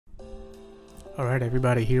Alright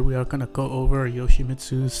everybody, here we are gonna go over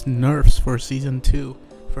Yoshimitsu's nerfs for season 2.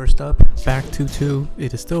 First up, back 2-2.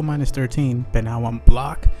 It is still minus 13, but now on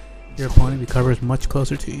block, your opponent recovers much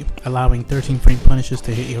closer to you, allowing 13 frame punishes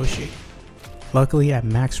to hit Yoshi. Luckily at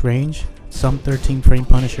max range, some 13 frame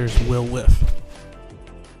punishers will whiff.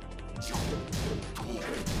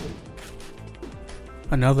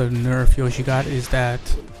 Another nerf Yoshi got is that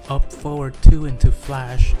up forward 2 into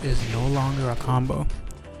flash is no longer a combo.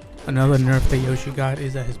 Another nerf that Yoshi got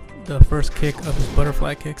is that the first kick of his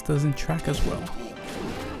butterfly kicks doesn't track as well.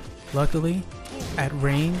 Luckily, at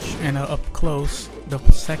range and up close, the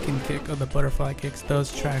second kick of the butterfly kicks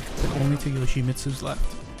does track, but only to Yoshimitsu's left.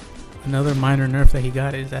 Another minor nerf that he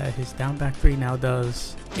got is that his down back 3 now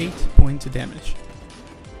does 8 points of damage.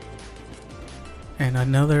 And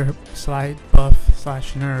another slight buff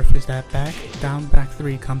slash nerf is that down back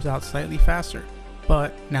 3 comes out slightly faster.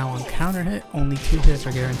 But now on counter hit, only 2 hits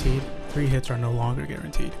are guaranteed, 3 hits are no longer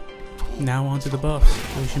guaranteed. Now onto the buffs.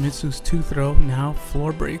 Yoshimitsu's 2 throw now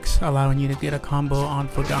floor breaks, allowing you to get a combo on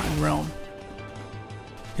Forgotten Realm.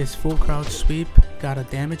 His full crouch sweep got a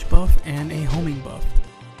damage buff and a homing buff.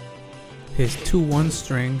 His 2-1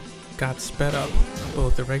 string got sped up,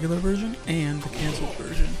 both the regular version and the cancelled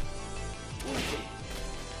version.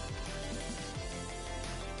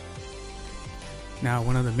 Now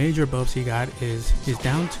one of the major buffs he got is his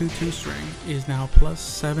down 2-2 string is now plus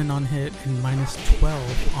 7 on hit and minus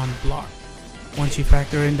 12 on block. Once you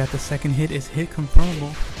factor in that the second hit is hit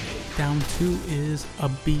confirmable, down 2 is a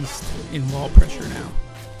beast in wall pressure now.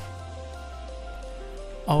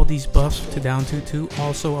 All these buffs to down 2-2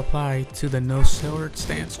 also apply to the no sword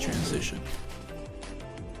stance transition.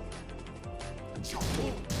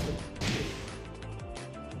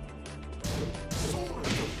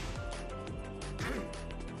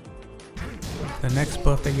 The next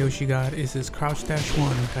buff that Yoshi got is his crouch dash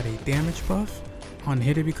 1. Got a damage buff. On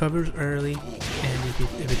hit it recovers early, and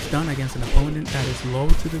if it's done against an opponent that is low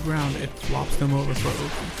to the ground, it flops them over for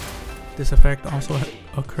OP. This effect also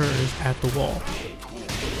occurs at the wall.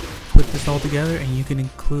 Put this all together and you can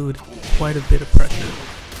include quite a bit of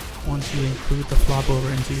pressure once you include the flop over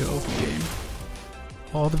into your OP game.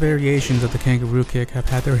 All the variations of the kangaroo kick have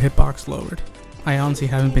had their hitbox lowered. I honestly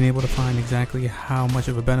haven't been able to find exactly how much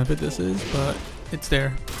of a benefit this is, but it's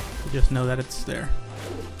there. You just know that it's there.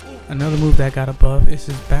 Another move that got a buff is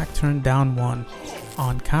his back turn down 1.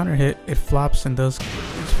 On counter hit, it flops and does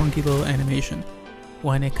its funky little animation.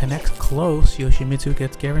 When it connects close, Yoshimitsu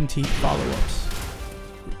gets guaranteed follow-ups.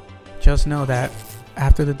 Just know that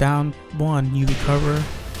after the down 1, you recover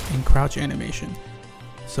in crouch animation.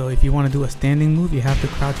 So if you want to do a standing move, you have to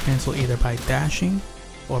crouch cancel either by dashing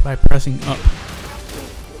or by pressing up.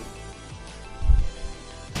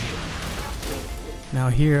 Now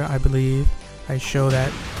here I believe I show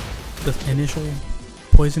that the initial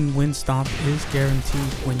poison wind stomp is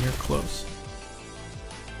guaranteed when you're close.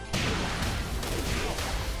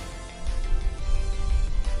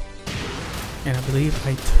 And I believe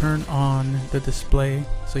I turn on the display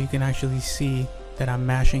so you can actually see that I'm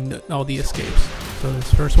mashing all the escapes. So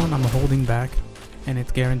this first one I'm holding back and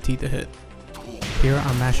it's guaranteed to hit. Here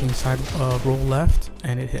I'm mashing side roll left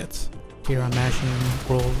and it hits. Here I'm mashing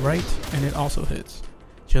roll right and it also hits.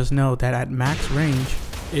 Just know that at max range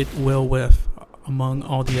it will whiff among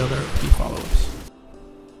all the other key follow-ups.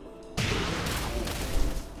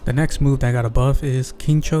 The next move that got a buff is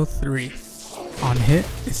Kincho 3. On hit,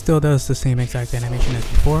 it still does the same exact animation as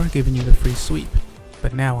before, giving you the free sweep.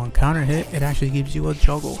 But now on counter hit, it actually gives you a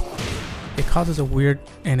juggle. It causes a weird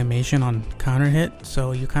animation on counter hit,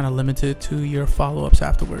 so you're kind of limited to your follow-ups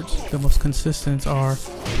afterwards. The most consistent are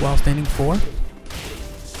while standing 4,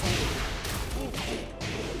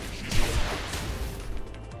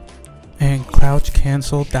 and crouch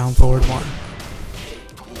cancel down forward 1.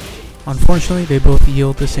 Unfortunately, they both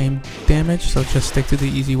yield the same damage, so just stick to the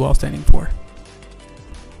easy while standing 4.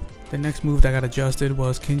 The next move that got adjusted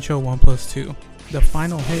was Kincho 1+2. The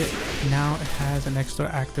final hit now has an extra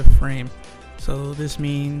active frame. So this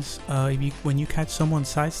means when you catch someone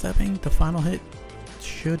sidestepping, the final hit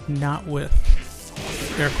should not whiff.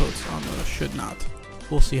 Air quotes on the should not.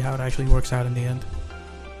 We'll see how it actually works out in the end.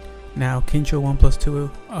 Now Kincho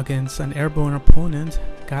 1+2 against an airborne opponent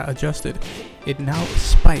got adjusted. It now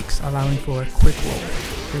spikes, allowing for a quick roll.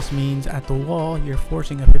 This means at the wall you're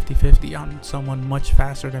forcing a 50-50 on someone much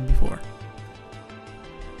faster than before.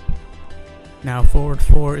 Now forward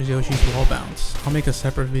 4 is Yoshi's wall bounce. I'll make a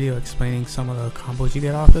separate video explaining some of the combos you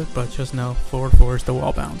get off it, but just know forward 4 is the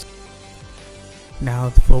wall bounce.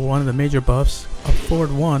 Now for one of the major buffs, up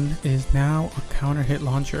forward 1 is now a counter hit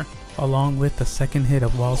launcher, along with the second hit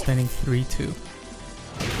of while standing 3-2.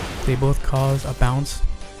 They both cause a bounce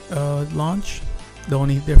launch. The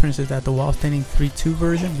only difference is that the wall standing 3-2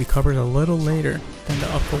 version recovers a little later than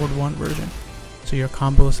the up forward 1 version. So your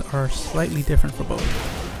combos are slightly different for both.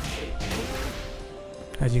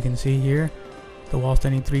 As you can see here, the wall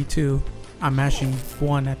standing 3-2, I'm mashing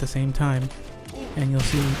 1 at the same time, and you'll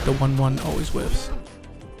see the 1-1 always whiffs.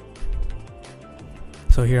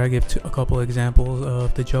 So here I give a couple examples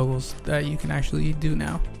of the juggles that you can actually do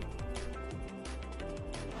now.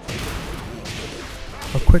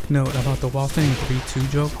 A quick note about the wall standing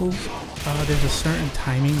 3-2 juggles. There's a certain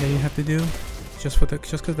timing that you have to do, just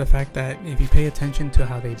because of the fact that if you pay attention to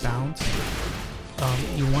how they bounce,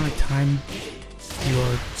 you want to time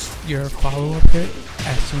your follow-up hit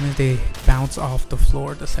as soon as they bounce off the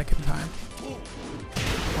floor the second time.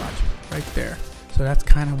 Watch, right there. So that's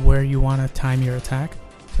kind of where you want to time your attack.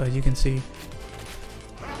 So as you can see,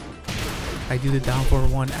 I do the down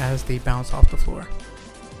forward 1 as they bounce off the floor.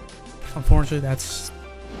 Unfortunately, that's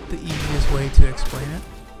the easiest way to explain it.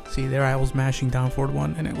 See, there I was mashing down forward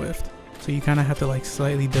 1 and it whiffed. So you kind of have to like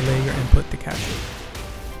slightly delay your input to catch it.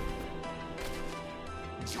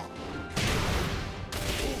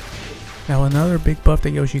 Now another big buff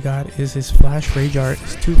that Yoshi got is his flash rage art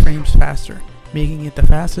is 2 frames faster, making it the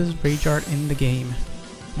fastest rage art in the game.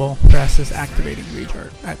 Well, fastest activating rage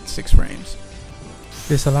art at 6 frames.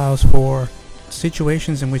 This allows for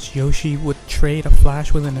situations in which Yoshi would trade a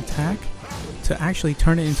flash with an attack to actually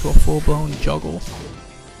turn it into a full-blown juggle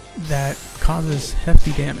that causes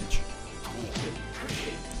hefty damage.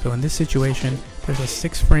 So in this situation, there's a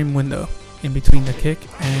 6-frame window in between the kick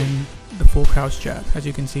and the full crouch jab. As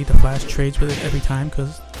you can see, the flash trades with it every time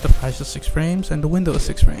because the flash is 6 frames and the window is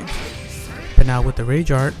 6 frames. But now with the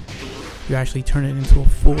rage art, you actually turn it into a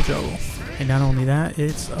full juggle. And not only that,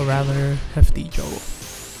 it's a rather hefty juggle.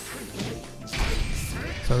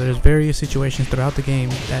 So there's various situations throughout the game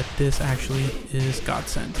that this actually is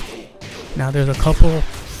godsend. Now there's a couple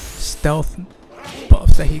stealth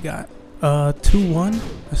buffs that he got. 2-1,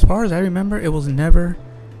 as far as I remember, it was never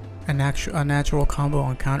a natural combo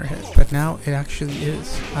on counter hit, but now it actually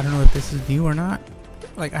is. I don't know if this is new or not.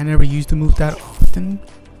 Like, I never used the move that often,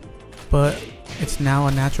 but it's now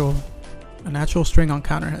a natural string on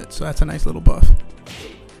counter hit, so that's a nice little buff.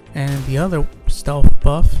 And the other stealth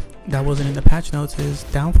buff that wasn't in the patch notes is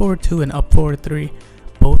down forward 2 and up forward 3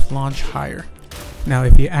 both launch higher. Now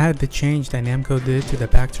if you add the change that Namco did to the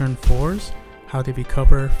back turn 4s, how they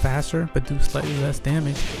recover faster but do slightly less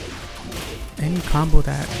damage, any combo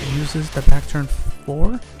that uses the back turn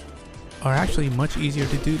 4 are actually much easier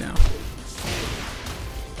to do now.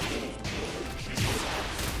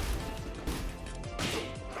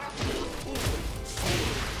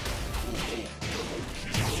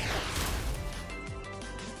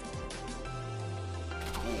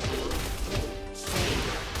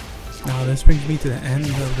 Now this brings me to the end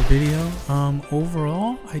of the video.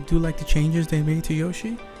 Overall, I do like the changes they made to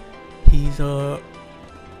Yoshi. He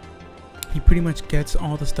pretty much gets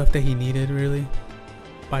all the stuff that he needed, really.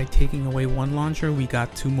 By taking away 1 launcher, we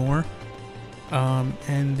got 2 more.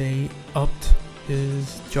 And they upped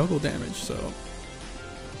his juggle damage, so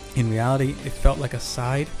in reality it felt like a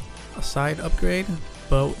side upgrade,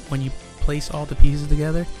 but when you place all the pieces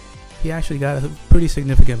together, he actually got a pretty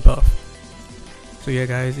significant buff. So yeah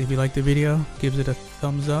guys, if you liked the video, give it a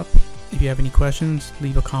thumbs up. If you have any questions,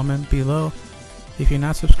 leave a comment below. If you're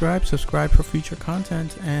not subscribed, subscribe for future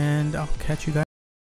content, and I'll catch you guys